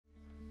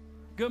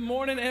Good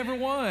morning,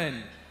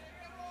 everyone.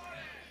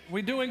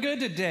 We doing good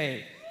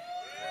today?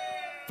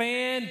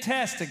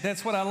 Fantastic.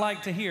 That's what I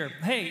like to hear.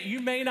 Hey,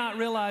 you may not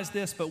realize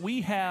this, but we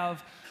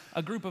have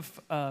a group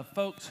of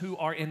folks who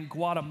are in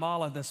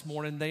Guatemala this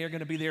morning. They are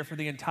going to be there for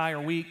the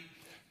entire week,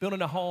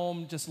 building a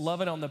home, just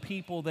loving on the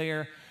people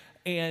there.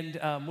 And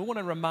we want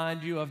to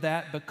remind you of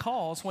that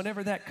because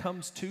whenever that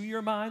comes to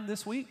your mind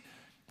this week,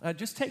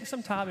 just take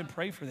some time and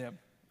pray for them.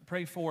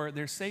 Pray for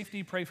their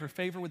safety, pray for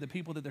favor with the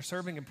people that they're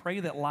serving, and pray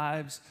that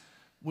lives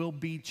will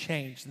be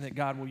changed and that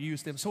God will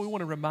use them. So we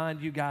want to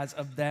remind you guys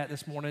of that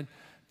this morning.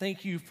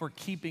 Thank you for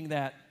keeping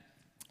that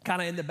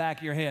kind of in the back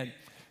of your head.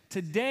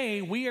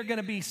 Today, we are going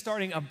to be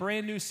starting a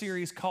brand new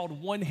series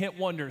called One Hit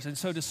Wonders. And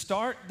so to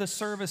start the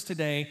service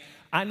today,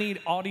 I need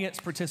audience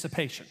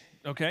participation,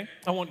 okay?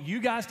 I want you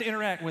guys to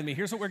interact with me.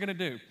 Here's what we're going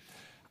to do.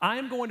 I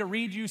am going to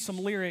read you some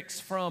lyrics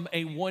from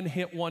a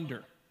one-hit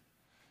wonder.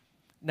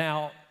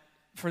 Now,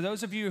 for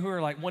those of you who are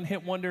like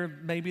one-hit wonder,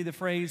 maybe the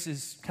phrase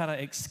is kind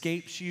of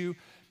escapes you.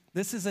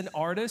 This is an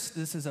artist,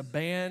 this is a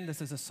band,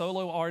 this is a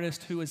solo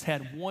artist who has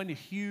had one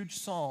huge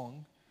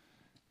song,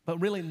 but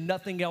really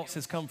nothing else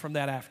has come from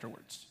that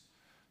afterwards.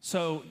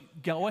 So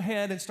go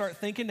ahead and start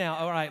thinking now.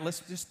 All right, let's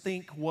just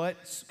think,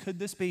 what could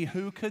this be?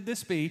 Who could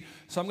this be?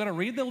 So I'm going to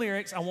read the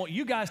lyrics. I want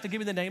you guys to give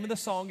me the name of the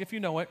song if you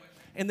know it,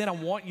 and then I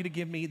want you to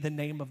give me the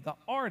name of the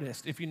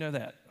artist if you know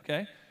that,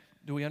 okay?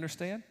 Do we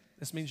understand?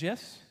 This means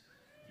yes?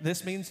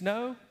 This means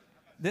no?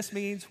 This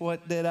means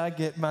what did I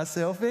get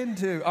myself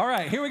into? All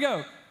right, here we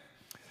go.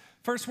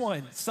 First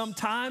one,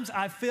 sometimes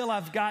I feel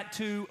I've got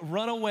to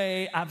run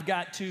away, I've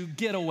got to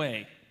get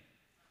away.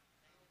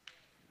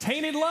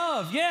 Tainted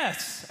Love,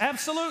 yes,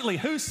 absolutely.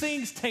 Who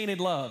sings Tainted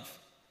Love?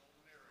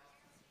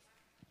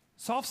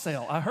 Soft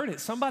Cell, I heard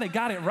it. Somebody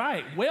got it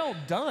right. Well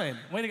done.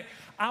 Way to go.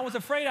 I was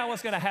afraid I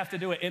was going to have to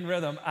do it in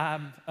rhythm.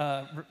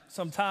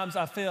 Sometimes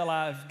I feel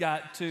I've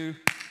got to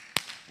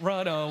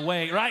run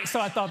away, right?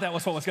 So I thought that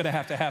was what was going to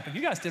have to happen.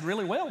 You guys did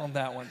really well on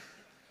that one.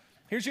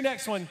 Here's your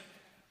next one.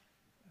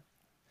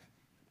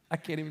 I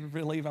can't even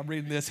believe I'm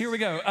reading this. Here we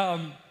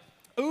go.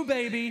 Ooh,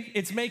 baby,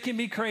 it's making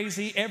me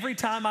crazy. Every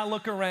time I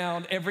look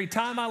around, every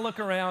time I look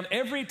around,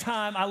 every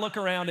time I look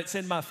around, it's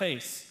in my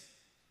face.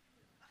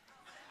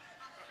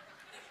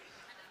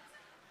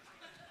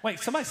 Wait,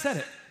 somebody said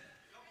it.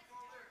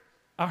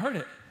 I heard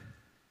it.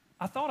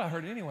 I thought I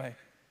heard it anyway.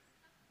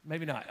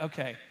 Maybe not.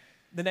 Okay.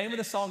 The name of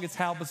the song is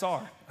How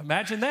Bizarre.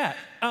 Imagine that.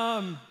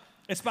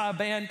 It's by a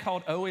band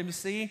called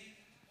OMC.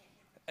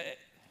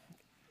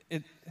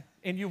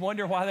 And you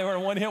wonder why they were a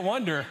one-hit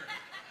wonder.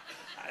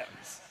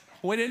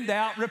 When in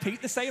doubt,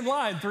 repeat the same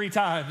line 3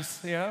 times.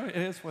 You know, it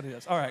is what it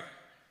is. All right,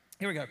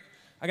 here we go.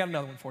 I got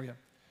another one for you.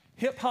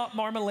 Hip-hop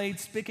marmalade,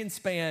 spick and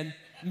span.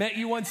 Met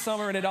you one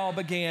summer and it all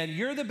began.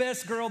 You're the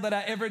best girl that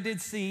I ever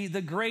did see.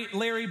 The great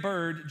Larry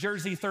Bird,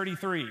 Jersey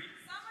 33. Summer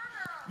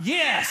Girls.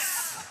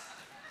 Yes.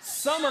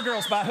 Summer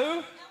Girls by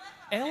who?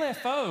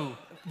 LFO.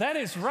 That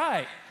is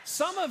right.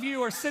 Some of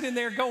you are sitting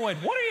there going,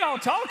 what are y'all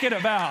talking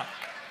about?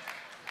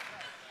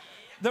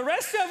 The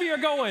rest of you are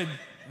going,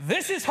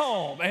 this is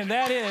home, and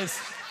that is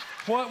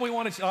what we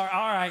want to. All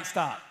right,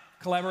 stop.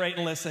 Collaborate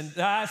and listen.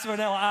 That's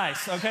Vanilla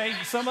Ice, okay?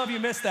 Some of you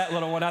missed that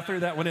little one. I threw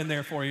that one in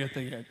there for you at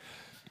the end.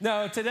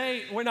 No,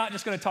 today we're not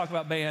just going to talk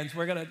about bands.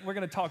 We're going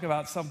to talk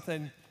about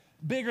something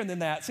bigger than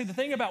that. See, the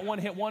thing about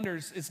one-hit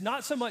wonders is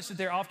not so much that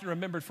they're often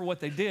remembered for what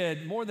they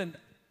did, more than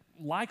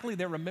likely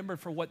they're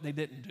remembered for what they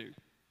didn't do.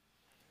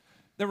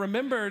 They're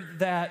remembered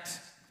that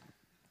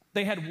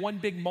they had one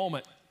big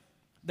moment.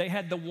 They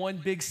had the one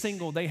big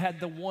single. They had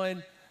the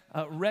one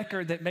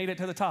record that made it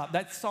to the top.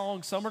 That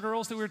song, Summer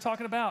Girls, that we were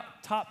talking about,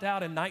 topped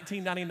out in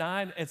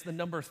 1999 as the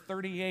number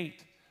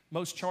 38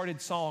 most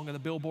charted song of the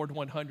Billboard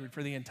 100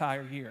 for the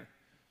entire year.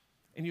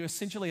 And you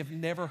essentially have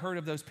never heard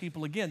of those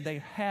people again.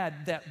 They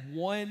had that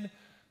one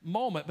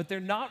moment, but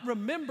they're not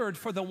remembered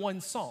for the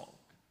one song.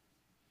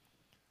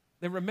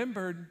 They're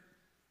remembered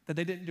that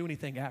they didn't do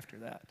anything after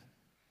that.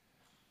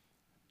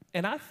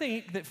 And I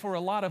think that for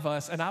a lot of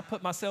us, and I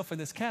put myself in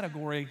this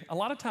category, a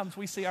lot of times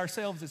we see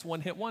ourselves as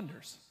one-hit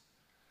wonders.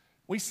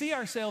 We see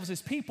ourselves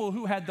as people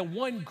who had the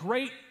one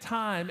great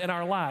time in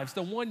our lives,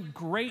 the one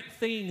great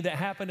thing that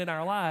happened in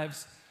our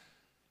lives,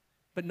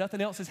 but nothing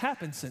else has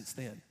happened since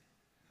then.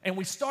 And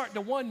we start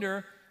to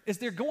wonder, is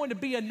there going to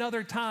be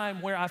another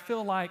time where I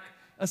feel like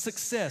a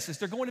success? Is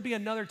there going to be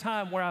another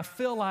time where I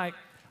feel like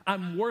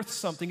I'm worth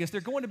something? Is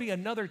there going to be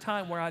another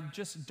time where I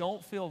just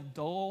don't feel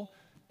dull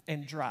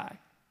and dry?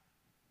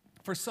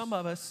 For some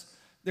of us,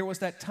 there was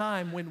that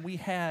time when we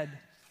had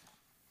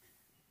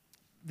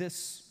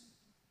this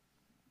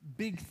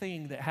big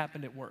thing that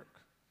happened at work.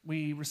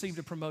 We received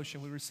a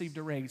promotion, we received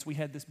a raise, we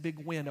had this big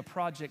win, a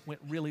project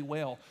went really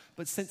well.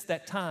 But since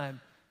that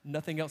time,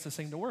 nothing else has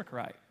seemed to work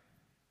right.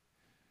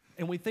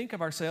 And we think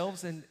of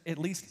ourselves, and at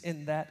least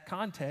in that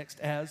context,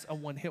 as a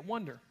one-hit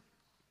wonder.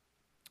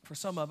 For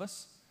some of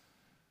us,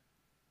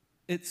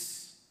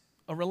 it's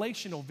a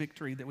relational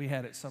victory that we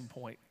had at some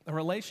point, a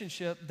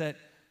relationship that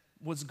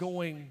was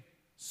going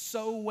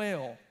so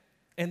well,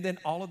 and then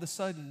all of a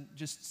sudden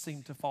just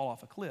seemed to fall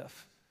off a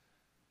cliff.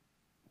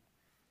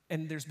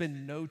 and there's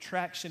been no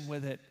traction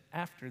with it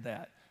after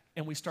that.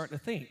 And we start to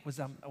think, was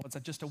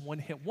it just a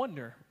one-hit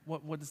wonder?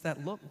 What does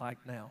that look like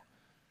now?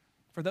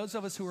 For those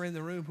of us who are in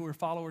the room who are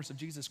followers of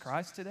Jesus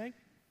Christ today,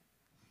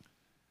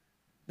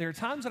 there are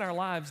times in our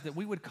lives that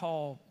we would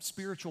call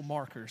spiritual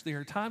markers. There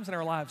are times in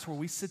our lives where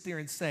we sit there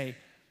and say,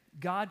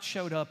 God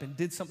showed up and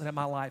did something in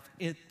my life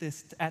at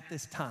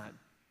this time.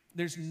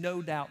 There's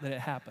no doubt that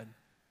it happened.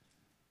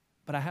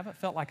 But I haven't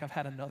felt like I've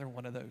had another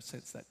one of those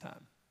since that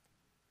time.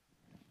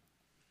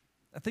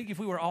 I think if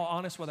we were all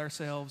honest with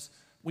ourselves,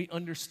 we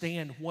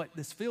understand what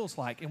this feels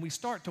like. And we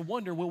start to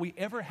wonder, will we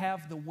ever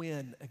have the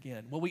win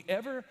again? Will we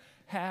ever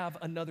have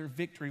another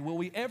victory? Will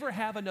we ever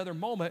have another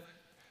moment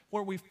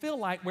where we feel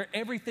like we're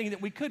everything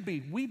that we could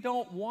be? We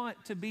don't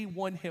want to be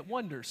one-hit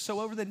wonders.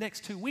 So over the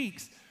next 2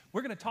 weeks,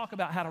 we're going to talk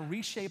about how to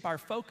reshape our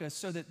focus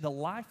so that the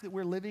life that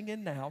we're living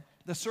in now,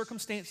 the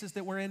circumstances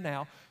that we're in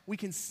now, we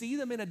can see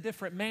them in a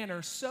different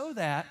manner so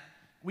that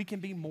we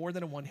can be more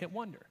than a one-hit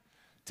wonder.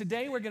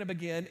 Today, we're going to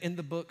begin in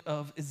the book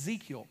of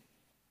Ezekiel.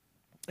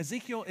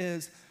 Ezekiel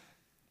is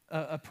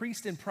a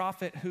priest and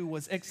prophet who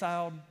was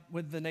exiled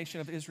with the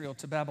nation of Israel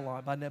to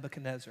Babylon by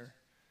Nebuchadnezzar.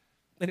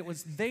 And it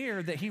was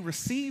there that he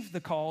received the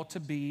call to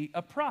be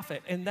a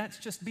prophet, and that's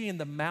just being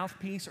the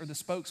mouthpiece or the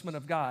spokesman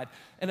of God.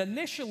 And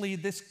initially,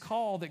 this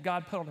call that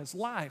God put on his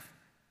life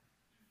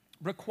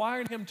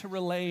required him to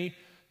relay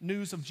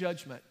news of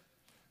judgment,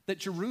 that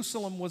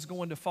Jerusalem was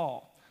going to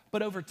fall.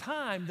 But over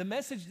time, the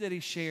message that he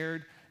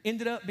shared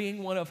ended up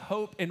being one of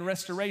hope and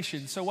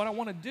restoration. So what I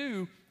want to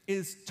do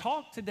is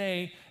talk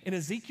today in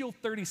Ezekiel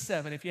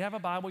 37. If you have a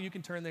Bible, you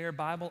can turn there,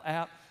 Bible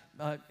app.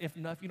 If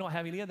you don't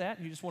have any of that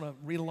and you just want to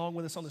read along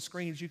with us on the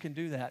screens, you can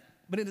do that.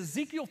 But in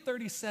Ezekiel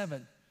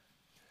 37,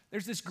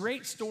 there's this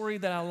great story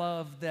that I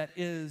love that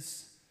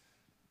is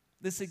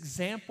this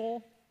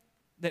example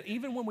that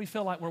even when we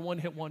feel like we're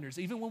one-hit wonders,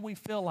 even when we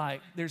feel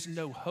like there's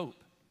no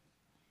hope,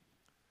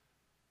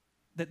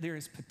 that there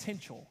is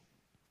potential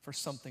for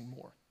something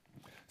more.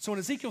 So in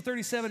Ezekiel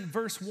 37,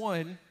 verse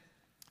 1,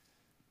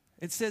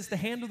 it says, "The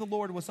hand of the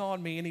Lord was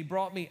on me, and he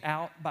brought me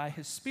out by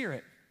his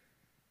Spirit.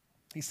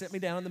 He set me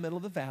down in the middle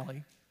of the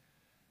valley,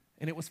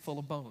 and it was full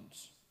of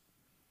bones.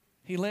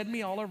 He led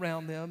me all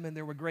around them, and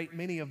there were a great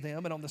many of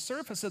them, and on the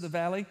surface of the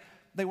valley,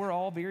 they were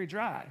all very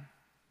dry.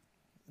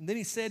 And then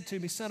he said to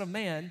me, 'Son of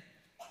man,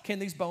 can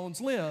these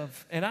bones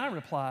live?' And I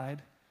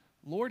replied,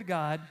 'Lord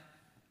God,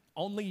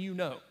 only you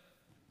know.'"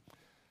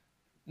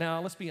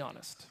 Now, let's be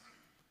honest.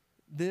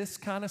 This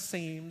kind of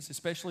seems,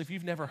 especially if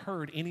you've never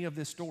heard any of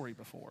this story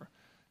before,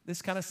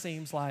 this kind of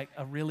seems like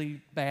a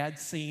really bad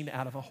scene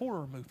out of a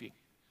horror movie.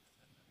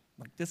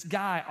 Like this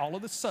guy all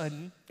of a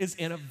sudden is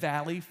in a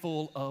valley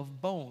full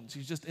of bones.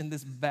 He's just in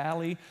this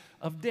valley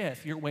of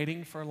death. You're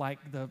waiting for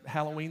like the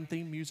Halloween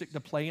theme music to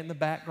play in the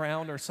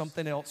background or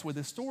something else with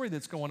the story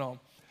that's going on.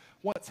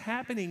 What's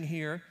happening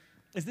here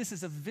is this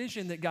is a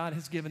vision that God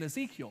has given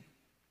Ezekiel.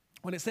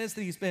 When it says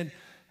that he's been,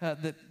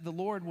 that the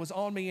Lord was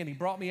on me and he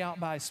brought me out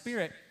by his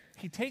Spirit,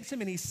 he takes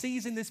him and he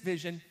sees in this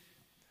vision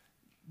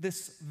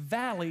this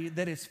valley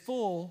that is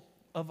full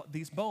of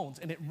these bones,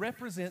 and it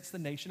represents the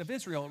nation of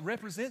Israel. It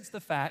represents the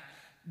fact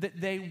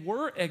that they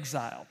were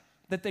exiled,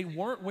 that they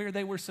weren't where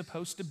they were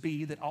supposed to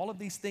be, that all of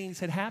these things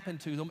had happened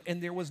to them,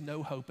 and there was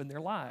no hope in their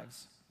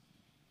lives.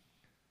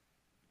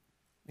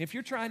 If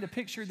you're trying to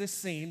picture this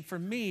scene, for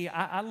me,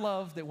 I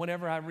love that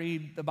whenever I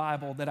read the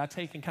Bible that I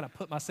take and kind of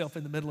put myself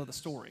in the middle of the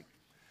story.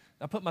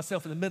 I put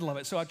myself in the middle of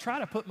it. So I try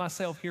to put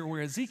myself here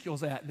where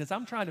Ezekiel's at. And as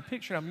I'm trying to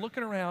picture, I'm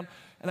looking around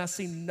and I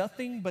see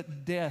nothing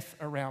but death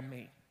around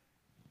me.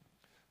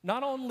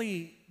 Not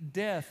only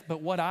death, but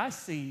what I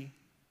see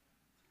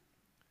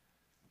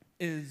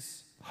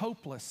is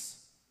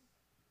hopelessness.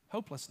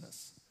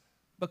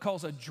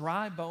 Because a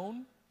dry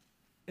bone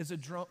is a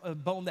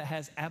bone that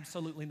has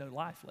absolutely no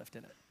life left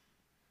in it.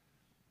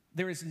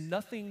 There is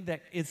nothing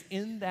that is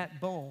in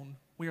that bone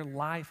where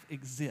life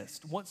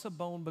exists. Once a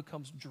bone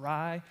becomes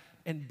dry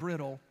and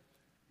brittle,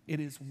 it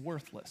is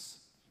worthless.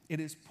 It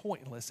is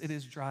pointless. It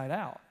is dried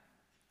out.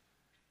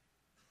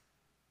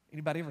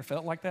 Anybody ever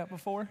felt like that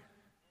before?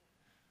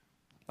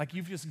 Like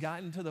you've just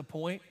gotten to the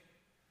point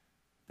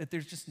that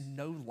there's just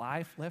no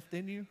life left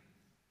in you?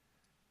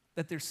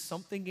 That there's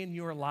something in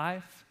your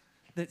life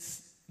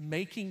that's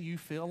making you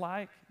feel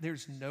like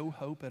there's no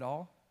hope at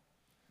all?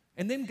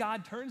 And then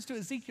God turns to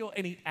Ezekiel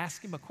and he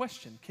asks him a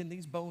question. Can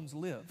these bones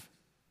live?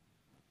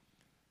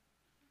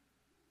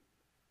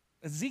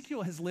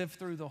 Ezekiel has lived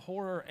through the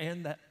horror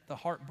and the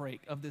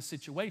heartbreak of this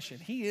situation.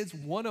 He is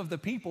one of the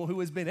people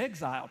who has been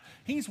exiled.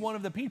 He's one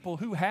of the people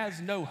who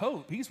has no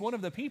hope. He's one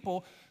of the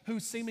people who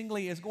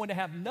seemingly is going to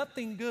have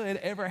nothing good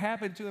ever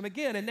happen to him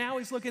again. And now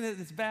he's looking at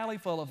this valley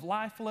full of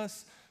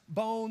lifeless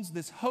bones,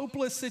 this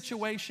hopeless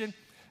situation.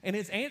 And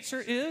his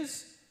answer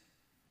is,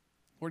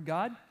 Lord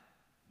God,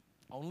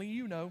 only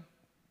you know.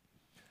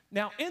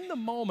 Now, in the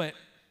moment,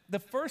 the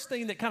first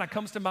thing that kind of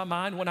comes to my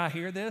mind when I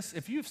hear this,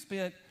 if you've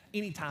spent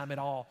any time at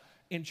all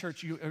in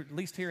church, or at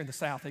least here in the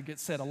South, it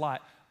gets said a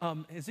lot.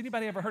 Has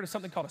anybody ever heard of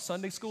something called a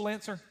Sunday school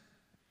answer?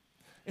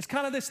 It's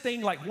kind of this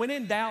thing like, when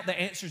in doubt, the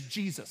answer's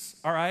Jesus,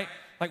 all right?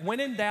 Like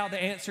when in doubt,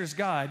 the answer is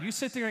God. You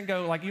sit there and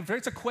go, like if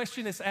there's a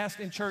question that's asked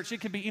in church,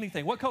 it could be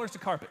anything. What color is the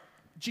carpet?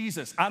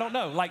 Jesus. I don't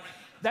know. Like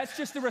that's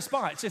just the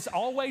response. It's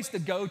always the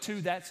go-to,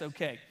 that's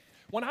okay.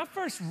 When I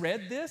first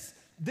read this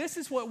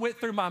is what went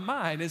through my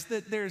mind, is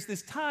that there's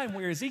this time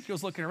where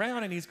Ezekiel's looking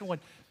around and he's going,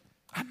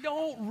 I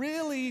don't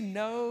really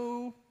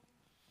know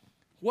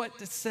what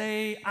to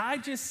say. I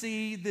just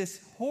see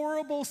this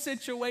horrible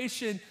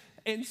situation.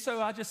 And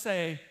so I just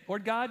say,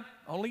 Lord God,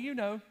 only you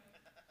know.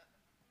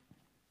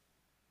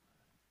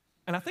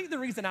 And I think the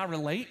reason I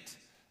relate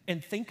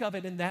and think of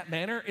it in that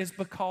manner is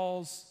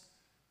because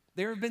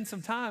there have been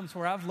some times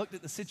where I've looked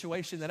at the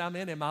situation that I'm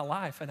in my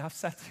life and I've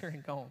sat there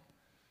and gone,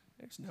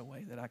 there's no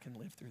way that I can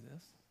live through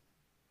this.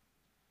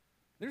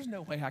 There's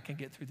no way I can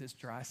get through this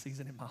dry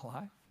season in my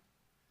life.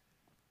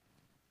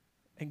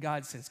 And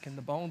God says, can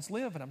the bones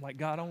live? And I'm like,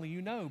 God, only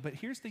you know. But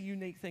here's the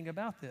unique thing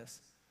about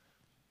this.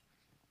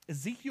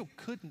 Ezekiel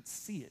couldn't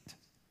see it.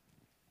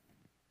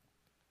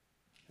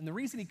 And the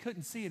reason he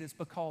couldn't see it is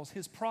because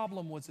his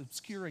problem was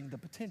obscuring the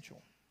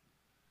potential.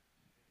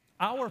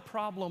 Our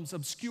problems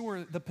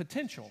obscure the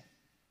potential.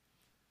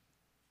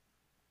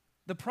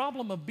 The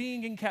problem of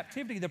being in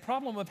captivity, the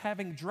problem of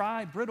having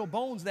dry, brittle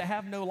bones that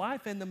have no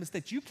life in them is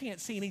that you can't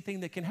see anything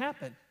that can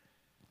happen.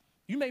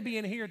 You may be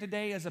in here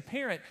today as a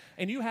parent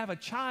and you have a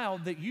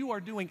child that you are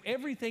doing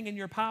everything in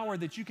your power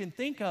that you can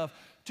think of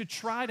to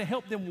try to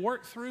help them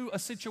work through a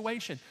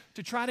situation,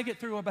 to try to get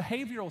through a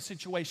behavioral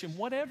situation,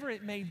 whatever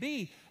it may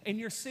be, and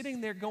you're sitting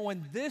there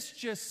going, this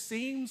just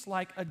seems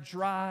like a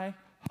dry,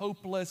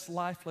 hopeless,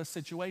 lifeless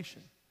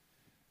situation.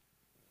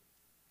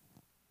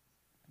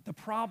 The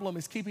problem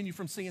is keeping you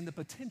from seeing the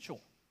potential.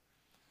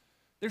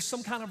 There's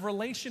some kind of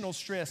relational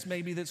stress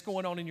maybe that's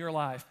going on in your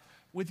life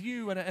with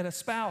you and a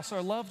spouse or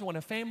a loved one,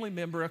 a family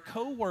member, a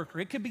coworker.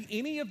 It could be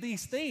any of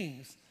these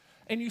things.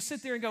 And you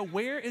sit there and go,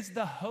 where is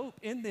the hope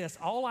in this?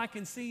 All I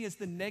can see is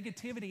the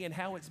negativity and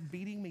how it's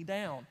beating me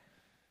down.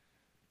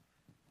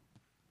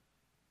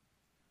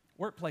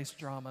 Workplace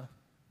drama,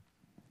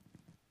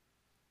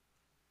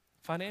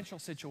 financial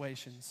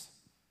situations.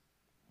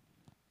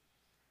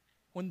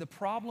 When the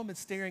problem is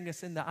staring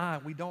us in the eye,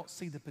 we don't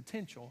see the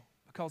potential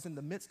because in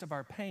the midst of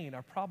our pain,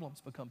 our problems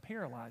become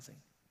paralyzing.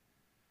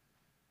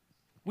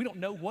 We don't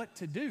know what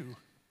to do.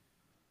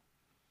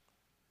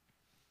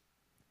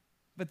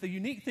 But the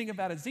unique thing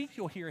about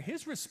Ezekiel here,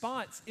 his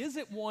response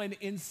isn't one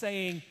in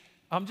saying,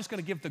 I'm just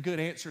going to give the good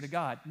answer to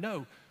God.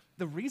 No,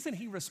 the reason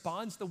he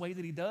responds the way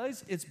that he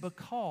does is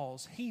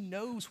because he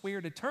knows where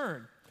to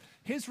turn.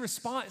 His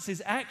response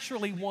is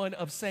actually one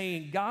of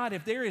saying, God,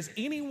 if there is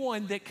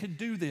anyone that could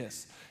do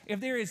this, if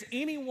there is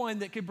anyone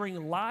that could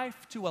bring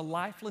life to a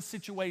lifeless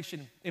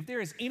situation, if there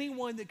is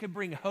anyone that could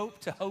bring hope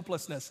to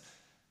hopelessness,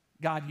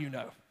 God, you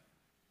know.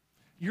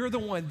 You're the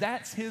one.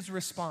 That's his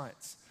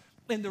response.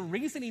 And the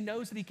reason he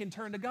knows that he can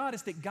turn to God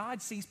is that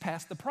God sees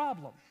past the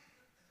problem.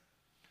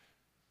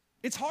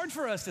 It's hard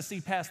for us to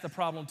see past the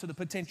problem to the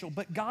potential,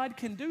 but God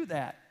can do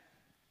that.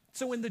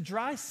 So in the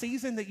dry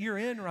season that you're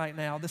in right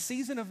now, the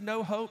season of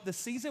no hope, the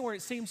season where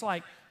it seems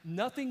like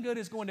nothing good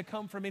is going to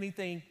come from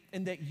anything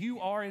and that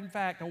you are in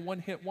fact a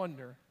one-hit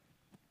wonder,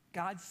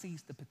 God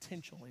sees the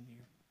potential in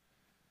you.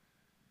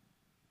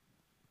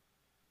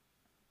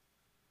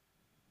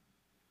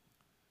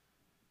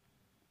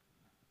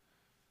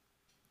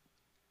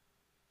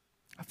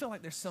 I feel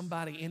like there's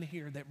somebody in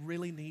here that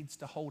really needs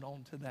to hold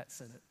on to that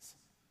sentence.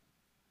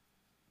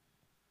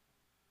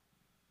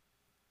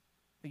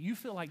 That you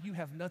feel like you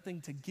have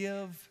nothing to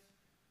give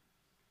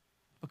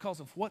because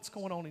of what's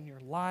going on in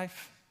your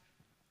life.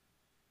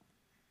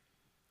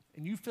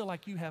 And you feel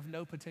like you have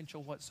no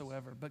potential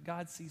whatsoever. But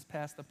God sees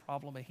past the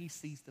problem and he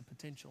sees the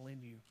potential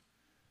in you.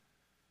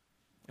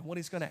 And what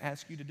he's going to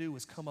ask you to do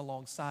is come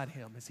alongside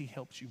him as he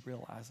helps you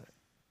realize it.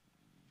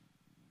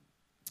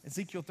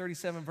 Ezekiel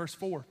 37 verse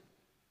 4.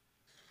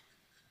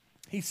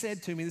 He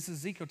said to me, this is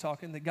Ezekiel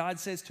talking, that God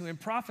says to him,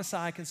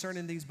 prophesy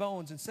concerning these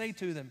bones and say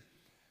to them,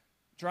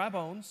 dry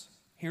bones,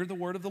 hear the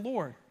word of the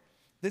Lord.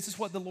 This is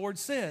what the Lord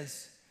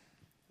says.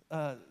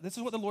 This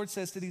is what the Lord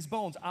says to these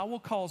bones. I will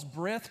cause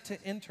breath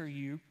to enter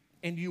you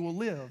and you will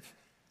live.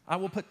 I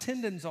will put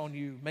tendons on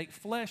you, make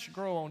flesh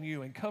grow on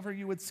you and cover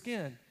you with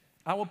skin.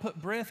 I will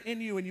put breath in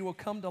you and you will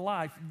come to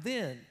life.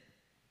 Then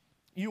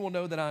you will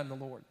know that I am the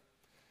Lord.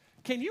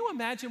 Can you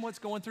imagine what's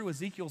going through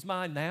Ezekiel's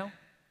mind now?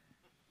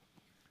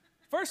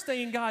 First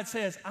thing God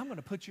says, I'm going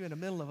to put you in the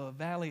middle of a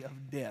valley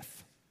of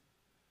death.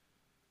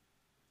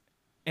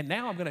 And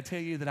now I'm going to tell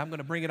you that I'm going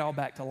to bring it all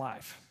back to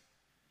life.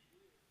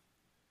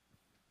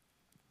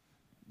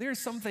 There's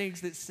some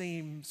things that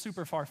seem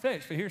super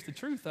far-fetched, but here's the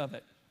truth of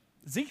it.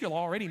 Ezekiel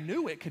already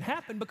knew it could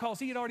happen because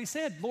he had already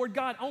said, Lord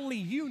God, only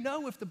you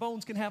know if the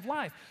bones can have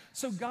life.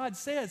 So God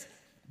says,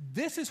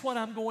 this is what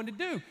I'm going to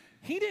do.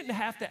 He didn't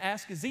have to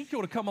ask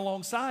Ezekiel to come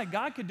alongside.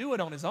 God could do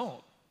it on his own.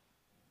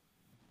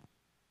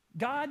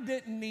 God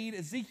didn't need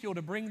Ezekiel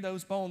to bring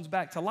those bones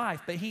back to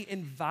life, but he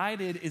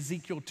invited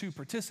Ezekiel to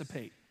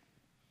participate.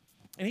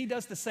 And he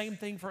does the same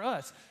thing for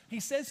us. He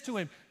says to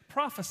him,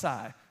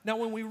 prophesy. Now,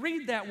 when we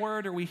read that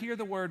word or we hear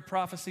the word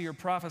prophecy or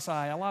prophesy,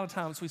 a lot of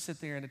times we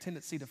sit there and a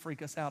tendency to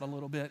freak us out a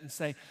little bit and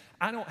say,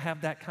 I don't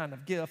have that kind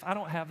of gift. I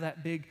don't have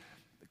that big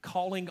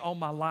calling on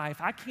my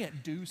life. I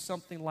can't do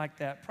something like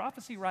that.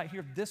 Prophecy right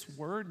here, this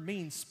word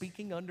means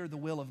speaking under the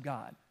will of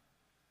God.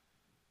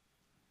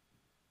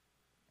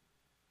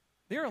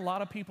 There are a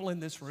lot of people in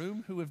this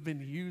room who have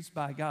been used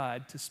by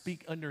God to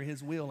speak under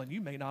his will, and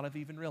you may not have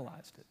even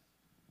realized it.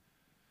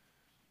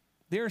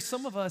 There are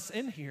some of us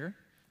in here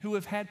who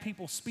have had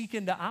people speak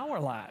into our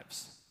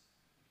lives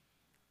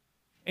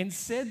and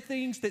said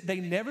things that they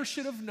never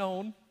should have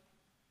known,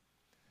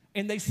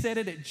 and they said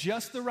it at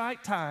just the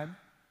right time,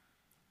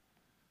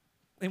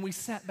 and we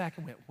sat back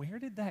and went, where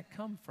did that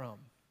come from?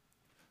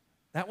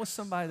 That was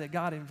somebody that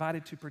God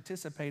invited to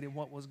participate in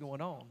what was going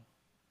on.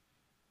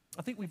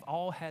 I think we've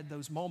all had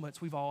those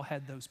moments. We've all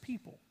had those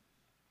people.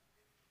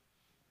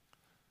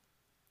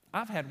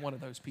 I've had one of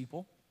those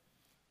people.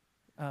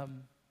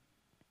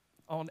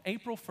 On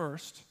April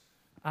 1st,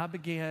 I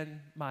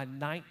began my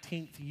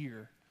 19th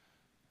year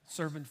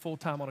serving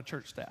full-time on a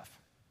church staff.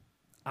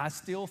 I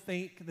still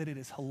think that it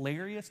is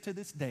hilarious to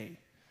this day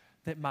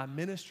that my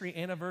ministry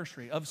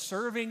anniversary of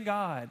serving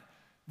God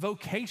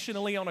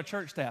vocationally on a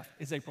church staff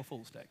is April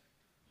Fool's Day.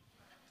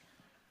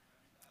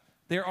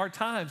 There are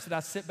times that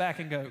I sit back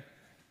and go,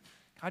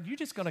 God, you're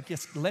just going to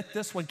just let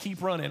this one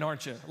keep running,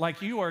 aren't you?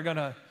 Like you are going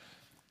to,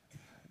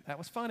 that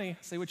was funny.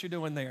 See what you're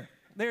doing there.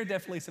 There are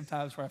definitely some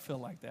times where I feel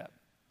like that.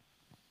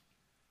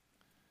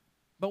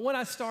 But when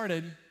I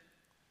started,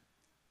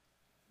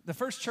 the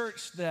first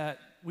church that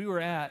we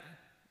were at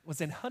was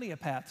in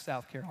Honeypath,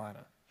 South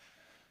Carolina.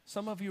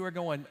 Some of you are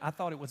going, I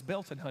thought it was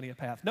Belton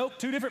Honeypath. Nope,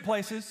 two different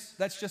places.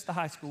 That's just the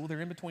high school.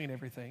 They're in between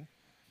everything.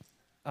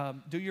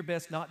 Do your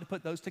best not to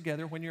put those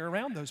together when you're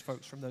around those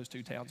folks from those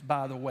two towns,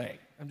 by the way.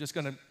 I'm just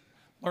going to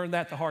learn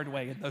that the hard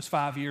way in those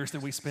 5 years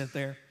that we spent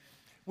there.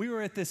 We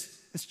were at this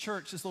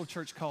church, this little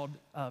church called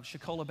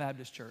Shakola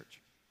Baptist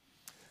Church.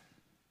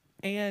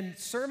 And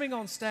serving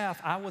on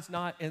staff, I was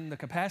not in the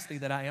capacity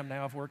that I am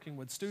now of working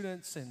with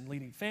students and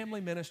leading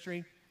family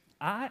ministry.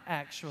 I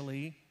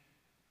actually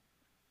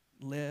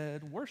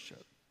led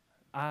worship.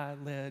 I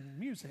led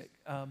music.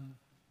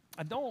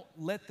 I don't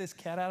let this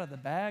cat out of the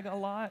bag a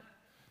lot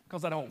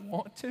because I don't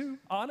want to,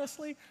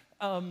 honestly.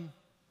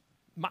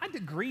 My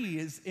degree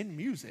is in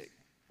music.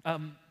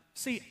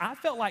 See, I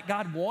felt like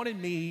God wanted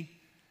me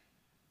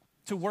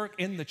to work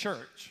in the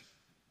church.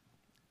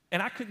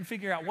 And I couldn't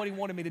figure out what he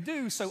wanted me to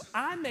do, so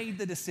I made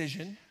the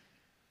decision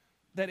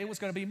that it was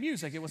going to be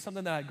music. It was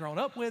something that I'd grown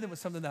up with. It was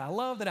something that I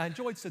loved, that I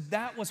enjoyed, so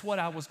that was what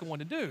I was going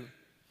to do.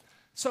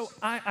 So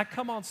I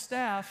come on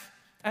staff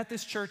at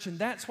this church, and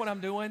that's what I'm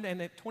doing.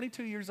 And at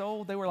 22 years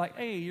old, they were like,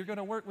 hey, you're going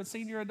to work with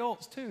senior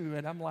adults too.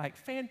 And I'm like,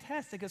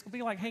 fantastic. It's going to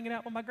be like hanging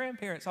out with my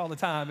grandparents all the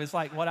time. It's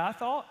like what I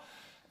thought.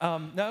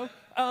 No.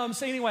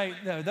 So anyway,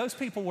 no, those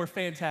people were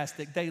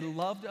fantastic. They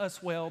loved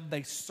us well.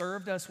 They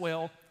served us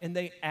well. And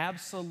they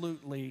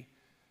absolutely,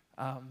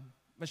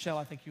 Michelle,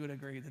 I think you would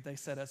agree that they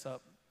set us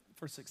up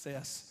for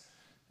success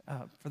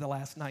for the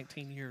last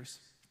 19 years.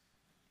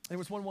 There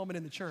was one woman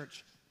in the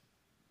church.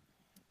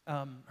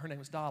 Her name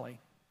was Dolly.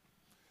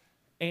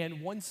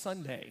 And one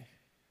Sunday,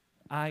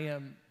 I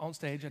am on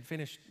stage. I'd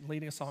finished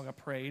leading a song. I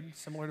prayed,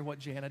 similar to what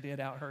Jana did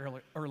out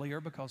here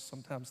earlier, because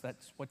sometimes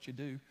that's what you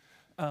do.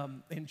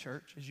 In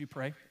church as you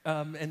pray.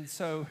 And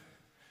so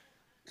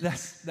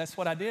that's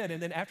what I did.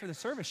 And then after the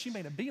service, she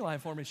made a beeline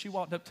for me. She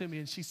walked up to me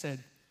and she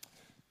said,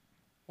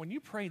 when you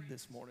prayed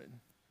this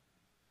morning,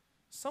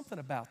 something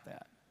about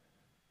that.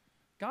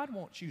 God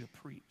wants you to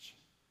preach.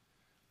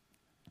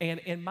 And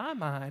in my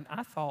mind,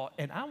 I thought,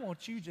 and I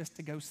want you just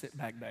to go sit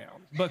back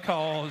down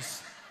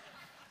because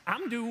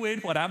I'm doing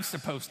what I'm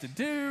supposed to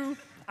do.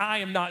 I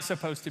am not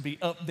supposed to be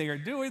up there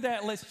doing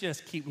that. Let's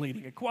just keep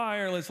leading a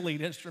choir. Let's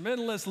lead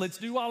instrumentalists. Let's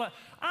do all that.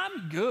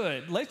 I'm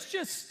good. Let's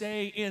just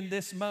stay in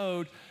this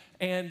mode.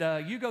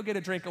 And you go get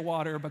a drink of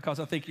water because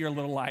I think you're a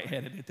little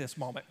lightheaded at this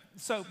moment.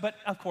 So, but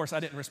of course, I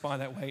didn't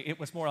respond that way. It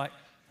was more like,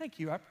 thank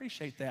you. I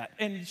appreciate that.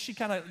 And she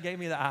kind of gave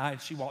me the eye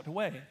and she walked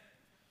away.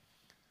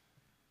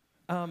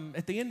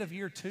 At the end of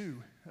year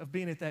 2 of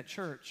being at that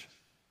church,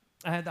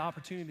 I had the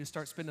opportunity to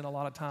start spending a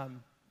lot of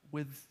time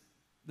with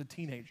the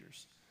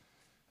teenagers.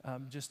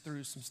 Just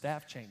through some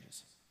staff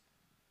changes.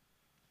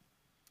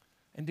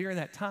 And during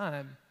that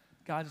time,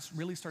 God just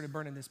really started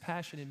burning this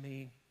passion in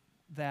me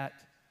that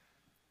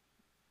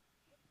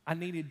I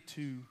needed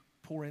to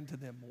pour into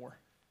them more.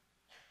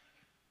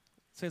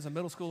 So as a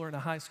middle schooler and a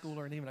high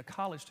schooler and even a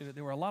college student,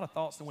 there were a lot of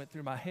thoughts that went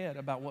through my head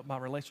about what my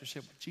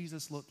relationship with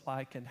Jesus looked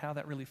like and how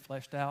that really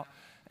fleshed out.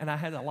 And I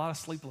had a lot of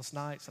sleepless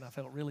nights, and I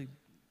felt really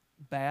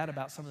bad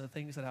about some of the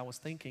things that I was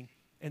thinking.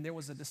 And there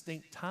was a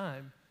distinct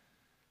time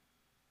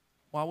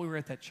while we were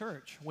at that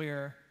church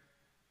where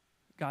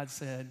God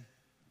said,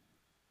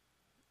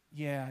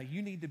 yeah,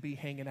 you need to be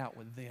hanging out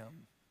with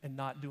them and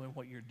not doing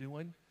what you're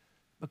doing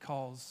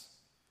because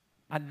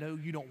I know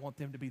you don't want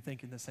them to be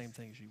thinking the same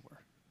things you were.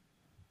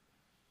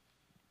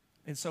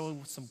 And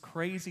so some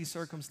crazy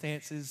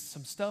circumstances,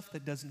 some stuff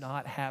that does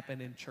not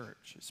happen in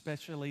church,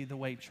 especially the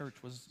way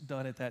church was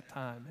done at that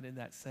time and in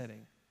that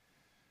setting.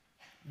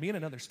 Me and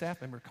another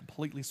staff member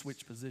completely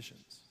switched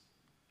positions.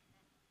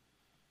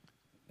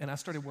 And I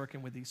started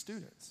working with these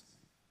students.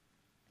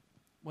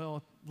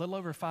 Well, a little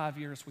over 5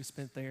 years we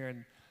spent there,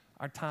 and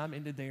our time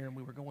ended there, and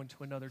we were going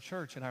to another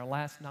church. And our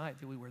last night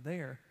that we were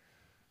there,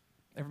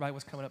 everybody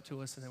was coming up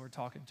to us, and they were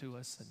talking to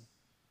us, and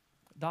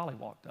Dolly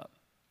walked up.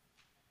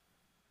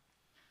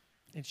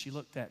 And she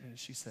looked at me, and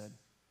she said,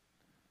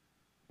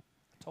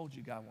 "I told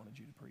you God wanted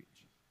you to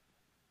preach."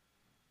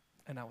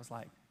 And I was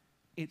like,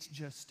 it's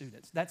just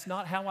students. That's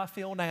not how I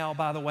feel now,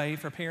 by the way,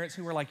 for parents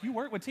who are like, "You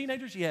work with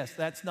teenagers?" Yes,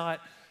 that's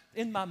not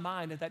in my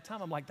mind at that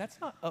time. I'm like,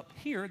 that's not up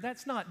here.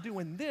 That's not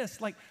doing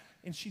this. Like,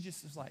 and she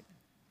just was like,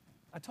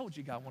 "I told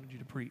you God wanted you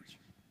to preach."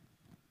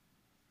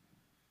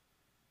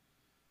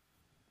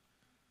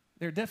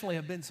 There definitely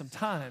have been some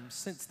times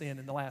since then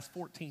in the last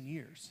 14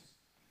 years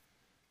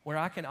where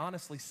I can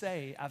honestly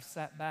say I've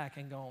sat back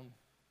and gone,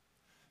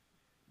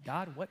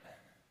 "God, what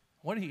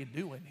are you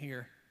doing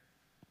here?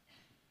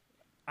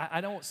 I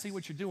don't see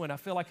what you're doing. I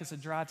feel like it's a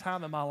dry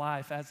time in my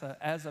life as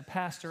a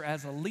pastor,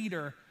 as a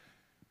leader.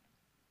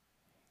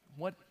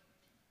 What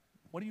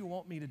do you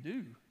want me to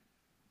do?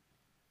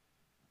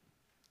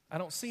 I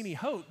don't see any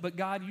hope, but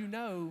God, you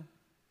know."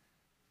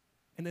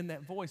 And then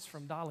that voice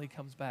from Dolly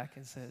comes back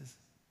and says,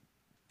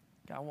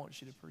 "God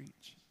wants you to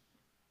preach."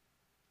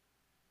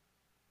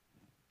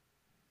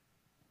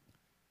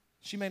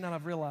 She may not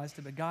have realized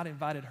it, but God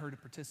invited her to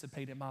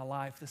participate in my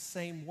life the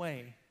same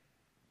way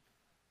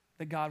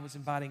that God was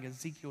inviting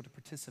Ezekiel to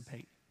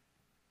participate.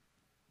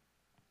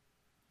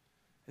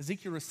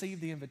 Ezekiel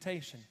received the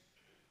invitation,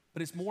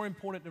 but it's more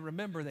important to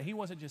remember that he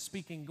wasn't just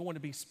going to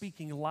be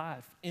speaking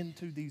life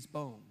into these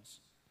bones.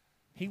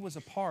 He was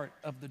a part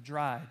of the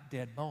dry,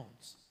 dead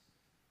bones.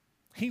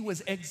 He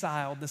was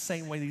exiled the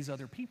same way these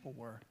other people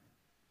were.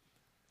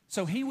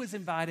 So he was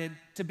invited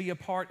to be a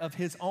part of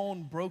his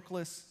own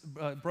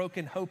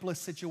broken, hopeless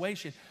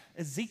situation.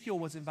 Ezekiel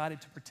was invited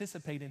to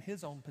participate in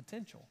his own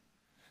potential.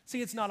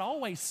 See, it's not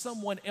always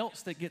someone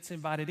else that gets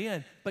invited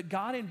in, but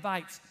God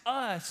invites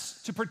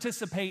us to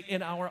participate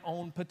in our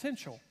own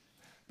potential,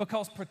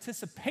 because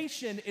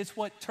participation is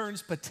what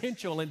turns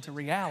potential into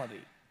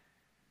reality.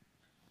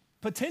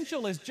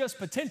 Potential is just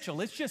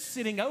potential. It's just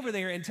sitting over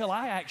there until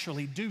I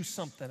actually do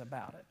something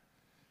about it.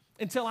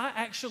 Until I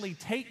actually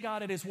take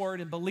God at His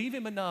word and believe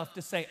Him enough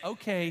to say,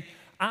 "Okay,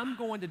 I'm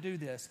going to do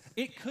this."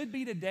 It could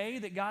be today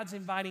that God's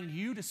inviting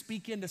you to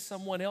speak into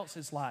someone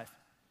else's life,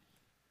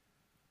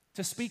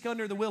 to speak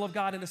under the will of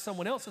God into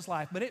someone else's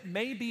life, but it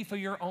may be for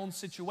your own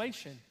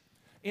situation.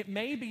 It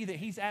may be that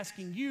He's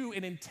asking you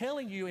and in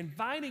telling you,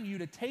 inviting you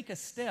to take a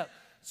step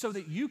so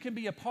that you can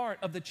be a part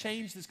of the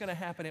change that's going to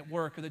happen at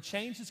work, or the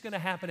change that's going to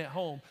happen at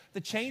home,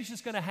 the change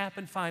that's going to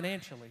happen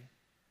financially,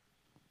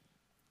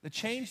 the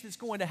change that's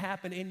going to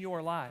happen in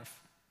your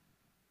life.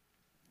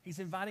 He's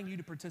inviting you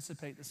to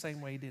participate the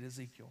same way He did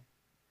Ezekiel.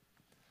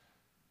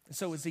 And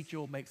so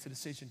Ezekiel makes a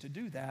decision to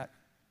do that.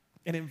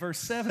 And in verse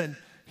 7,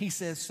 he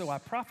says, "So I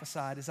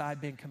prophesied as I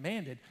had been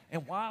commanded.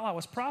 And while I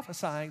was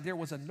prophesying, there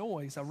was a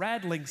noise, a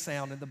rattling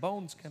sound, and the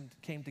bones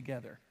came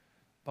together,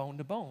 bone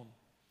to bone.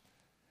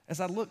 As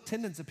I looked,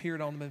 tendons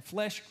appeared on them, and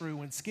flesh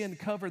grew, and skin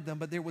covered them,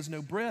 but there was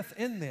no breath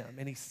in them.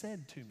 And he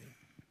said to me,"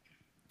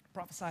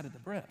 prophesy to the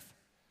breath,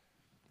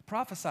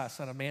 "Prophesy,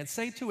 son of man,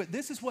 say to it,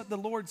 this is what the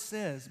Lord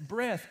says,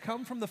 breath,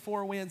 come from the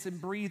four winds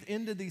and breathe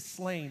into these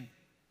slain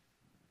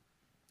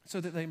so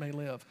that they may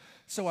live.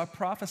 So I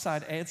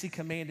prophesied as He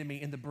commanded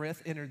me, and the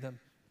breath entered them,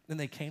 and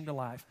they came to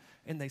life,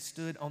 and they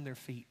stood on their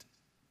feet,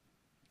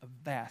 a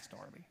vast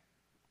army."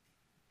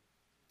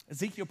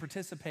 Ezekiel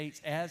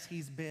participates as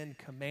he's been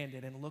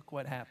commanded, and look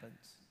what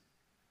happens.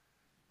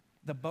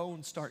 The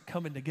bones start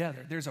coming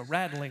together. There's a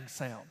rattling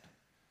sound.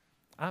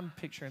 I'm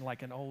picturing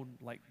like an old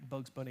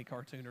Bugs Bunny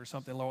cartoon or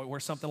something where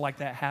something like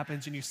that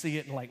happens and you see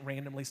it and like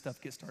randomly stuff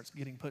starts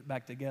getting put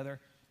back together.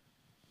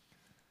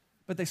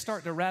 But they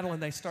start to rattle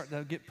and they start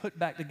to get put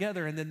back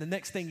together, and then the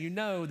next thing you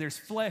know, there's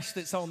flesh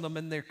that's on them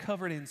and they're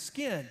covered in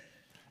skin.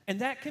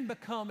 And that can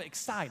become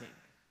exciting.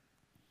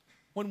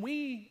 When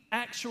we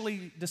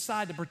actually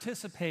decide to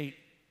participate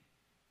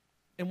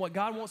in what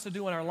God wants to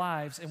do in our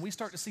lives and we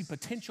start to see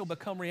potential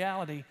become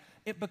reality,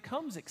 it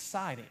becomes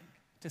exciting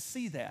to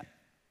see that.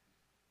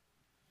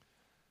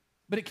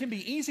 But it can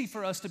be easy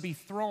for us to be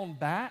thrown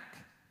back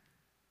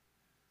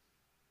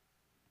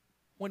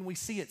when we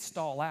see it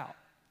stall out.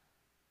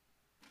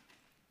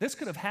 This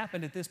could have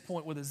happened at this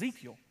point with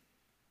Ezekiel.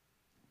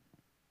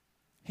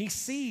 He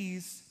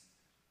sees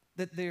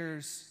that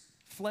there's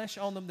flesh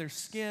on them, there's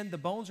skin, the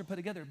bones are put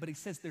together, but he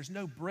says there's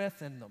no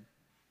breath in them.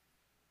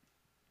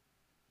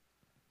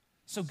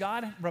 So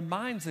God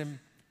reminds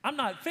him, "I'm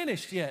not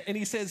finished yet." And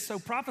he says, "So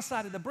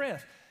prophesy to the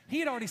breath." He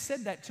had already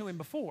said that to him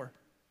before.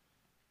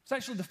 It's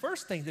actually the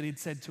first thing that he'd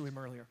said to him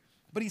earlier.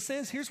 But he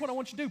says, "Here's what I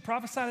want you to do.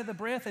 Prophesy to the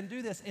breath and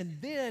do this,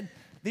 and then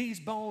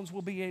these bones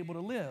will be able to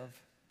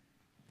live."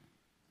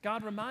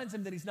 God reminds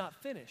him that he's not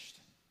finished.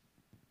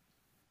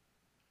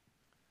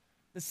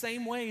 The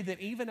same way that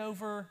even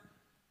over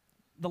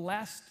the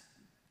last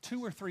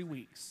 2 or 3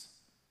 weeks,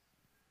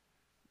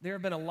 there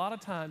have been a lot of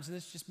times, and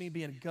this is just me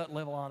being gut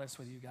level honest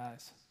with you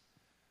guys,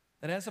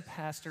 that as a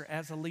pastor,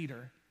 as a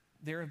leader,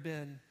 there have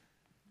been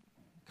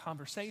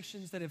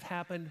conversations that have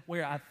happened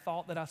where I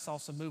thought that I saw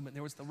some movement.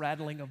 There was the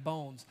rattling of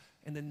bones,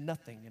 and then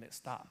nothing, and it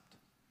stopped.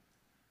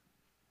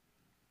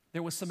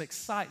 There was some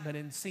excitement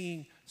in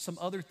seeing some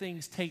other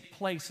things take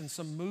place and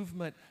some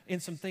movement in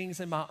some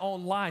things in my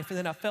own life. And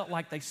then I felt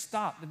like they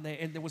stopped and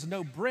there was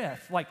no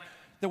breath. Like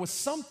there was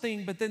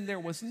something, but then there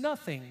was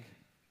nothing.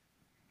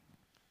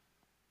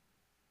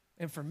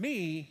 And for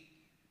me,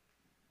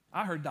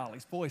 I heard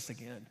Dolly's voice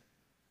again.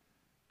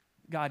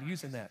 God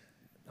using that.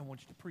 I want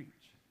you to preach.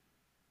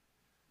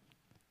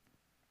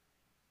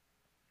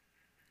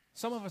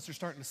 Some of us are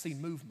starting to see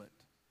movement,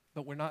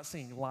 but we're not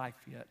seeing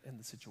life yet in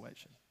the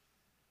situation.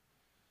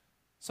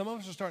 Some of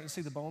us are starting to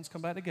see the bones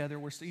come back together.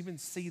 We're even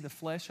see the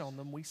flesh on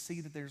them. We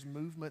see that there's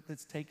movement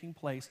that's taking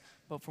place,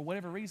 but for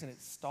whatever reason,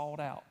 it's stalled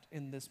out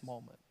in this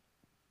moment.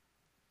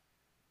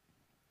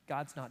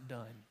 God's not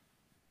done.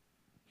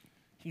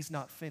 He's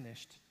not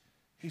finished.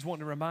 He's wanting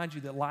to remind you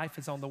that life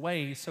is on the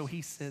way, so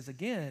he says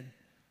again,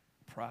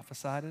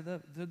 prophesy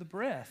to the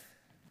breath.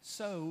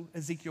 So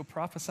Ezekiel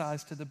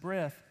prophesies to the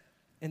breath,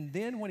 and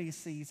then what he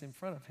sees in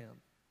front of him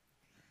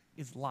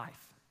is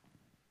life.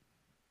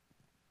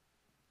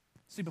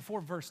 See,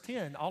 before verse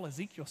 10, all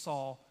Ezekiel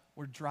saw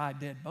were dry,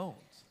 dead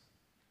bones.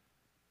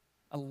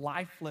 A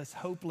lifeless,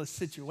 hopeless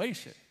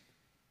situation.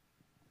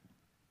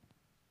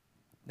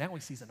 Now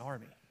he sees an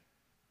army.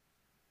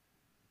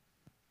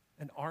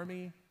 An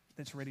army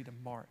that's ready to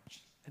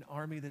march. An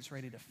army that's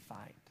ready to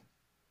fight.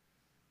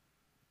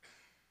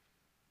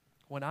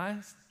 When I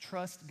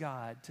trust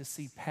God to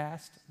see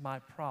past my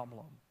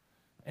problem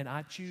and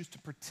I choose to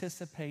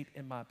participate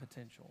in my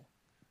potential,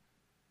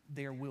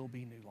 there will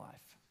be new life.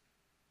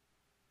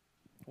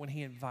 When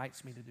he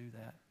invites me to do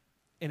that.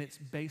 And it's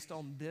based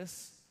on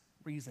this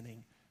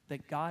reasoning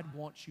that God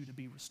wants you to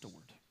be restored.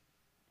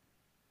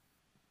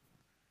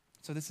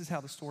 So this is how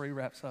the story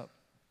wraps up.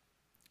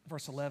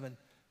 Verse 11,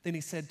 then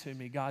he said to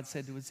me, God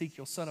said to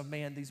Ezekiel, son of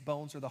man, these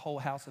bones are the whole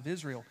house of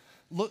Israel.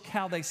 Look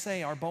how they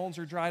say, our bones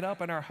are dried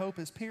up and our hope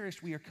is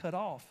perished, we are cut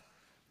off.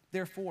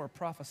 Therefore,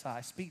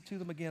 prophesy, speak to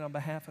them again on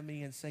behalf of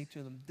me and say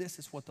to them, this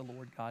is what the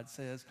Lord God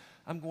says.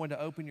 I'm going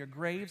to open your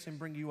graves and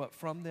bring you up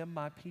from them,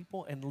 my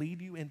people, and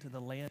lead you into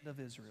the land of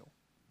Israel.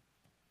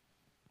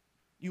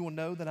 You will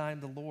know that I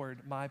am the Lord,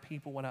 my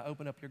people, when I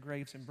open up your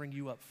graves and bring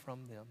you up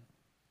from them.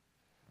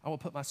 I will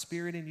put my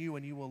spirit in you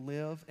and you will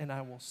live, and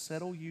I will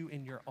settle you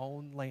in your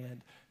own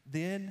land.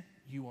 Then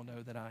you will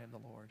know that I am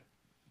the Lord.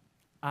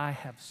 I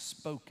have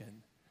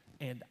spoken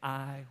and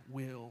I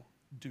will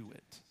do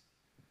it.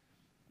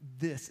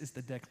 This is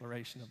the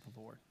declaration of the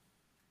Lord.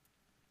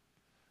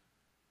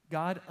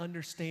 God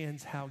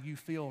understands how you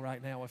feel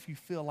right now. If you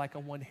feel like a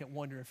one-hit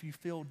wonder, if you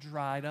feel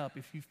dried up,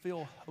 if you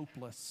feel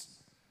hopeless,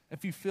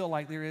 if you feel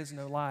like there is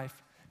no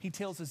life, he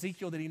tells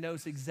Ezekiel that he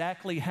knows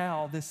exactly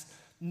how this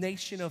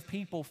nation of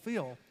people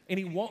feel, and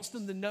he wants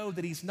them to know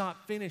that he's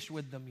not finished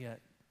with them yet.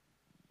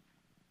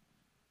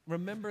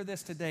 Remember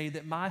this today,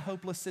 that my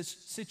hopeless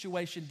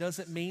situation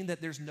doesn't mean that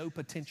there's no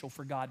potential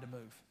for God to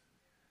move.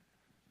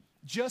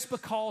 Just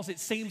because it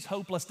seems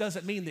hopeless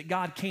doesn't mean that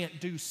God can't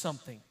do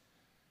something.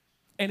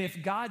 And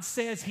if God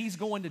says he's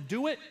going to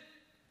do it,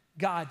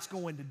 God's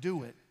going to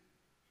do it.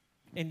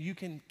 And you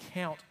can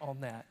count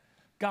on that.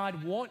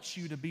 God wants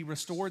you to be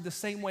restored the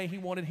same way he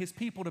wanted his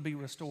people to be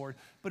restored,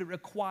 but it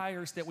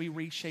requires that we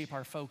reshape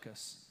our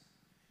focus.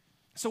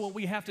 So what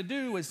we have to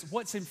do is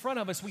what's in front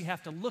of us, we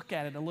have to look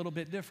at it a little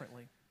bit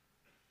differently.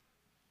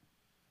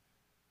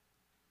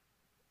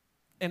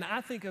 And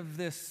I think of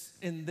this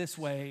in this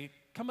way.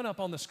 Coming up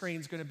on the screen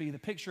is going to be the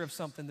picture of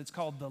something that's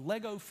called the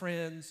Lego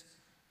Friends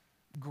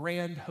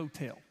Grand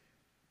Hotel.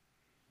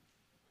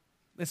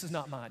 This is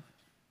not mine.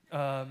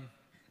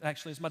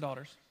 Actually, it's my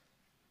daughter's.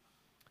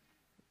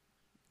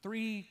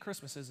 3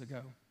 Christmases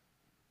ago,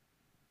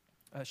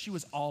 she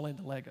was all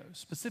into Legos,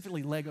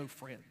 specifically Lego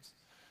Friends.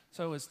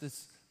 So it's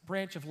this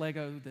branch of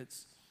Lego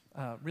that's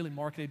really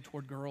marketed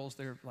toward girls.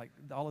 They're like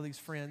all of these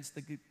friends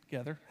that get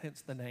together,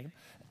 hence the name.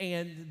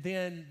 And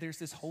then there's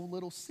this whole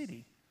little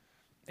city.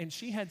 And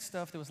she had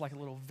stuff that was like a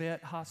little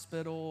vet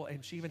hospital,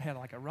 and she even had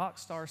like a rock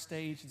star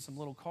stage and some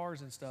little cars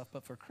and stuff.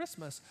 But for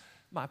Christmas,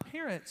 my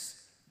parents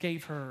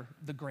gave her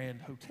the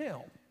Grand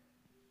Hotel.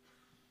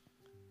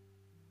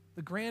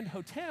 The Grand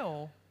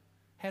Hotel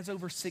has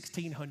over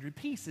 1,600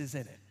 pieces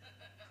in it.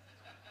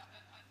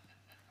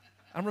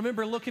 I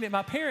remember looking at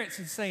my parents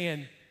and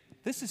saying,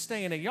 this is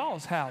staying at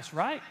y'all's house,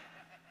 right?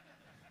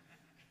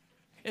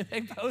 And they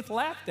both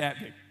laughed at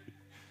me.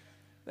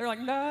 They're like,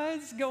 no,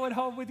 it's going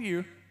home with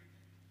you.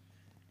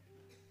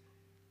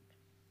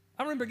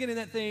 I remember getting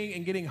that thing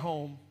and getting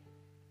home.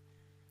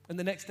 And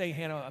the next day,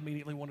 Hannah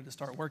immediately wanted to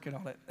start working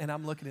on it. And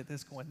I'm looking at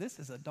this going, this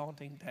is a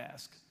daunting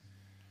task.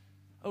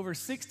 Over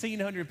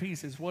 1,600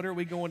 pieces, what are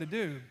we going to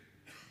do?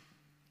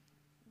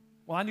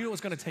 Well, I knew it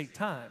was going to take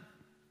time.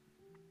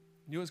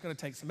 I knew it was going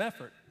to take some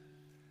effort.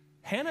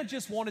 Hannah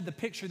just wanted the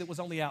picture that was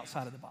on the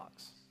outside of the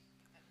box.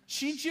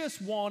 She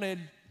just wanted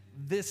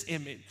this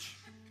image.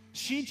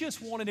 She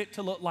just wanted it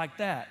to look like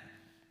that.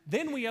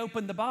 Then we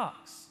opened the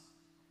box.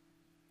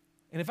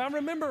 And if I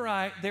remember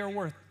right, there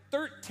were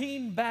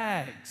 13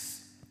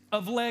 bags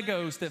of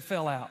Legos that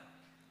fell out.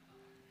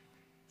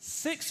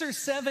 6 or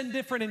 7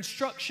 different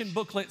instruction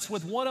booklets,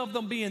 with one of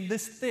them being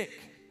this thick.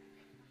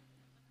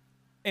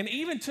 And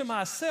even to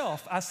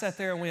myself, I sat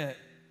there and went,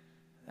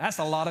 that's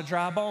a lot of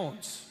dry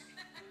bones.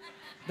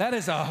 That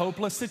is a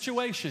hopeless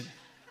situation.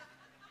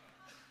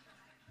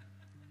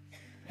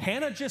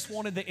 Hannah just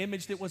wanted the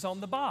image that was on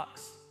the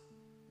box.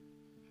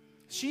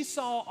 She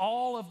saw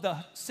all of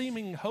the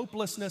seeming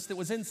hopelessness that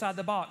was inside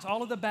the box,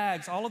 all of the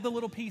bags, all of the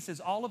little pieces,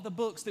 all of the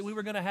books that we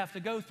were going to have to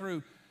go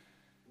through.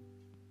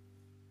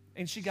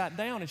 And she got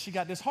down and she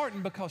got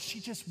disheartened because she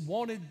just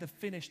wanted the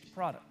finished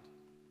product.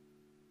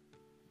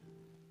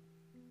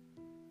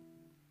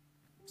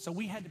 So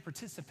we had to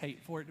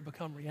participate for it to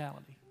become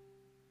reality.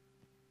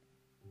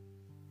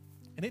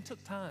 And it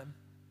took time.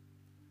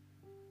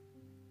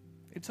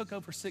 It took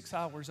over 6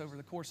 hours over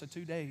the course of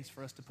 2 days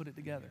for us to put it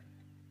together.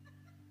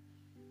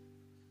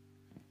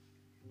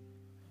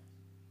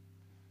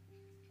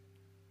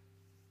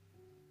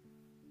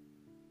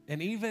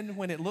 And even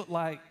when it looked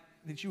like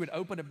that you would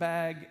open a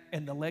bag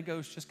and the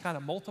Legos just kind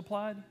of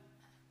multiplied,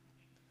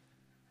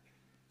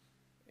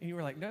 and you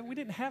were like, no, we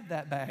didn't have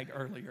that bag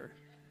earlier.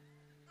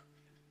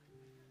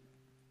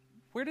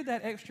 Where did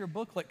that extra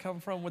booklet come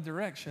from with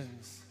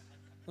directions?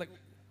 Like,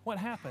 what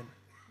happened?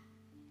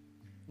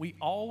 We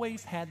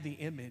always had the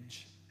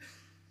image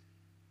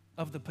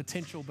of the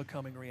potential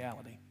becoming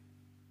reality.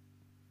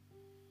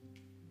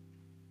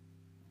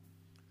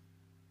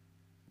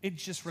 It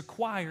just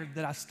required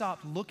that I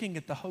stopped looking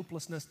at the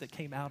hopelessness that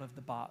came out of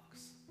the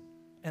box,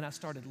 and I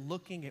started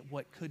looking at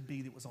what could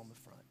be that was on the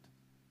front.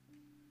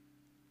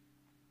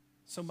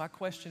 So my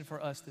question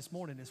for us this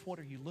morning is, what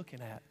are you looking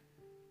at?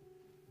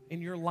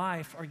 In your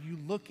life, are you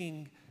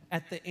looking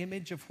at the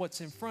image of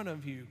what's in front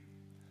of you?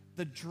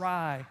 The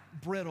dry,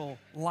 brittle,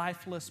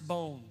 lifeless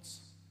bones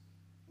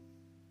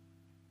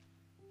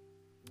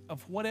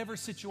of whatever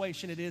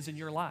situation it is in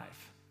your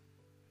life?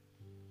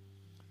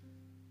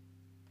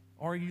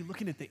 Or are you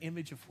looking at the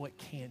image of what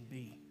can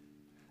be?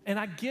 And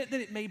I get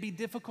that it may be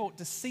difficult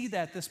to see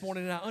that this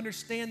morning, and I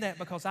understand that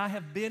because I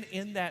have been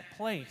in that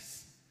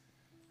place.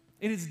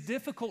 It is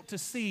difficult to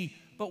see,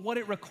 but what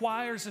it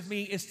requires of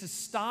me is to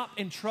stop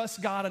and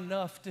trust God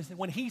enough to,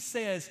 when He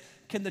says,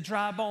 can the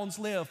dry bones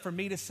live, for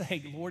me to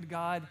say, Lord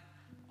God,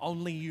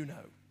 only you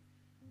know.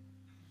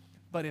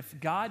 But if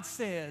God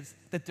says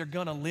that they're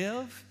gonna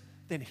live,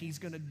 then He's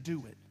gonna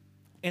do it.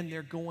 And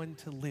they're going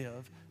to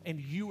live, and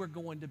you are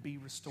going to be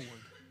restored.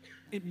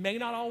 It may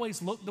not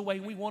always look the way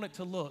we want it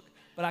to look,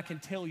 but I can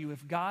tell you,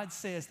 if God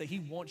says that He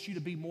wants you to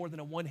be more than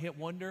a one-hit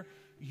wonder,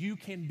 you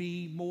can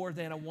be more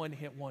than a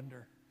one-hit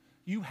wonder.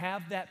 You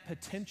have that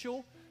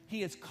potential.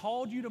 He has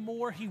called you to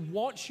more. He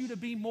wants you to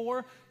be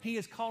more. He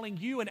is calling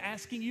you and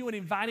asking you and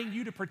inviting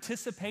you to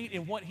participate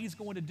in what He's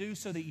going to do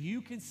so that you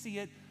can see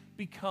it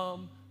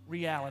become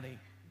reality.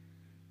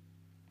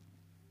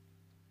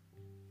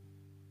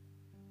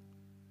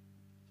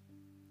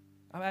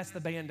 I've asked the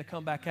band to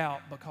come back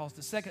out because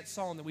the second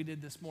song that we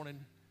did this morning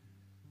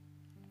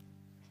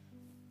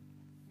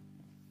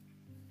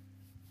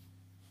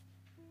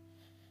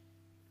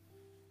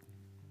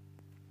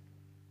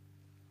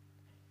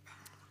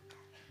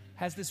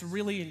has this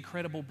really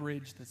incredible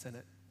bridge that's in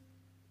it.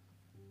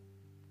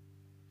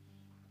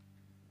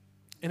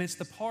 And it's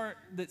the part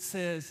that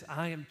says,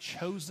 I am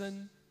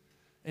chosen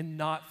and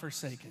not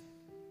forsaken,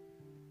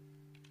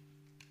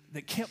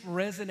 that kept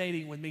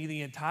resonating with me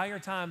the entire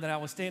time that I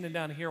was standing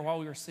down here while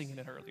we were singing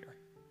it earlier.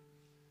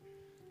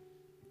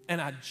 And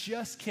I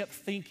just kept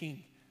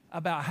thinking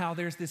about how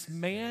there's this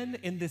man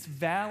in this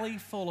valley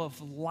full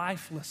of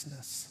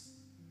lifelessness.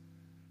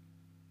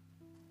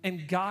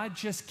 And God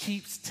just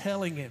keeps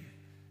telling him,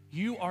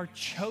 you are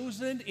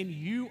chosen and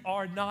you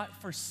are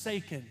not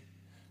forsaken.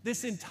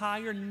 This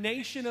entire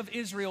nation of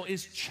Israel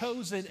is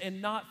chosen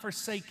and not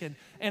forsaken.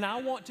 And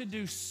I want to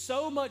do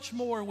so much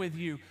more with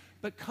you.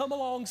 But come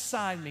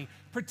alongside me,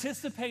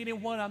 participate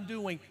in what I'm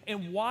doing,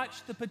 and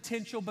watch the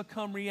potential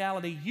become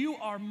reality. You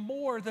are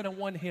more than a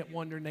one-hit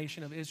wonder,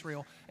 nation of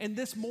Israel. And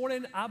this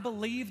morning, I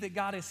believe that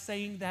God is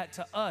saying that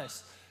to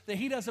us, that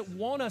He doesn't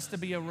want us to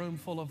be a room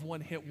full of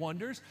one-hit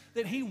wonders,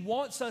 that He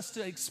wants us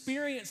to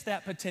experience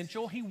that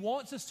potential. He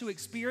wants us to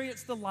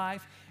experience the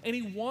life, and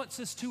He wants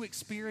us to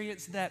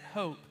experience that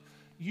hope.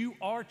 You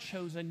are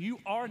chosen. You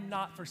are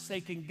not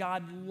forsaken.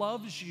 God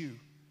loves you,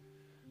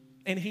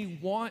 and He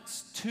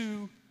wants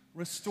to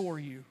restore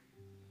you.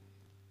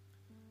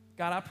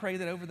 God, I pray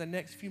that over the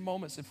next few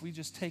moments, if we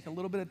just take a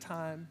little bit of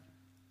time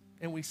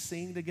and we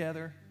sing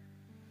together,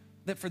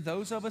 that for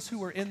those of us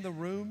who are in the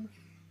room,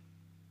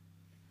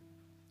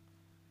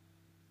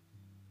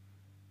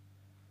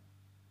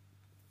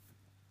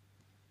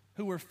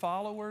 who are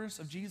followers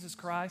of Jesus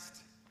Christ,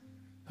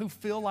 who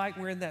feel like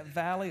we're in that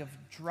valley of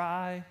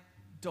dry,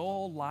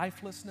 dull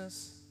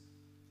lifelessness,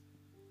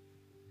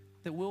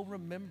 that we'll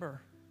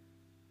remember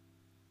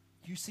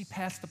You see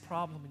past the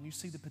problem and you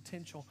see the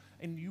potential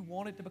and you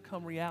want it to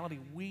become reality.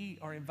 We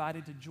are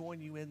invited to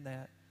join you in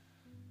that.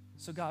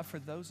 So God, for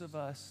those of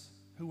us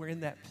who are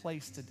in that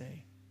place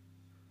today,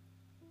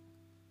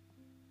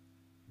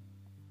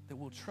 that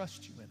will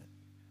trust you in it.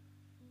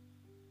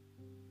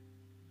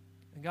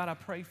 And God, I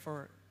pray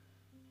for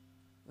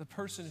the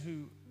person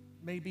who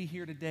may be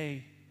here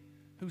today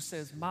who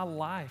says, my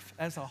life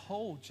as a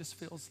whole just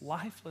feels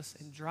lifeless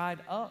and dried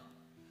up.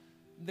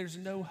 There's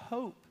no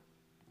hope.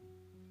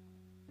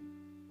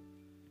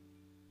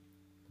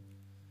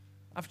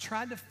 I've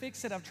tried to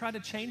fix it. I've tried to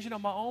change it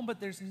on my own, but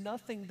there's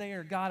nothing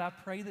there. God, I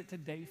pray that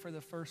today for the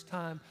first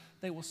time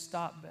they will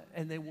stop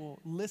and they will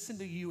listen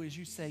to you as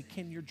you say,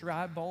 can your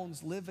dry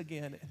bones live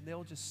again? And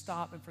they'll just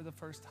stop and for the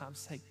first time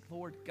say,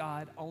 Lord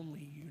God,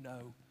 only you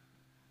know.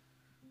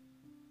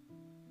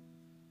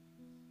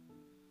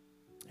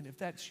 And if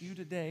that's you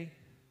today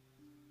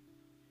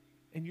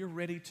and you're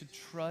ready to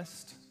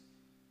trust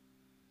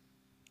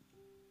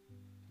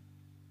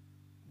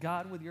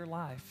God with your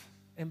life,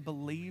 and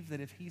believe that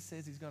if he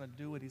says he's going to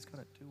do it, he's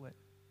going to do it.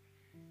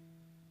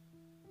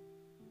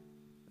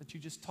 That you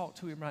just talk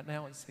to him right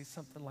now and say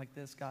something like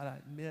this, God, I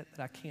admit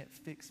that I can't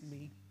fix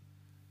me.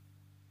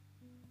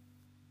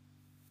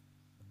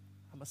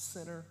 I'm a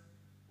sinner.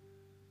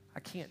 I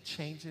can't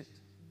change it.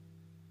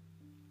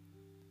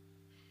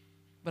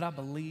 But I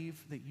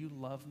believe that you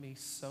love me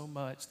so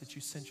much that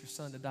you sent your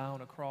son to die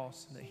on a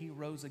cross and that he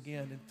rose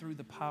again, and through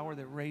the power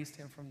that raised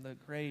him from the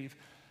grave,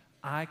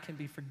 I can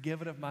be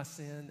forgiven of my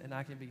sin and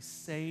I can be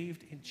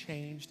saved and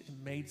changed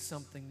and made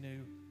something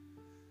new.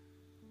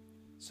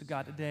 So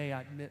God, today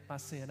I admit my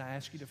sin. I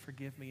ask you to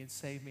forgive me and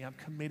save me. I'm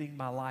committing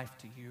my life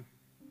to you.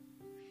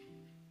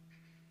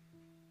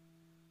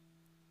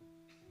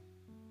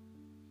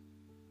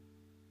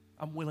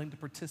 I'm willing to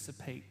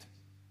participate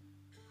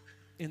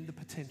in the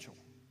potential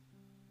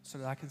so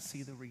that I can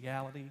see the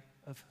reality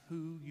of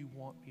who you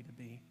want me to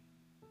be.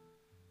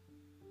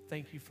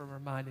 Thank you for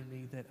reminding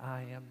me that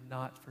I am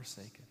not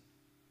forsaken.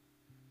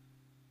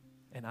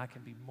 And I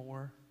can be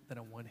more than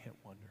a one-hit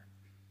wonder.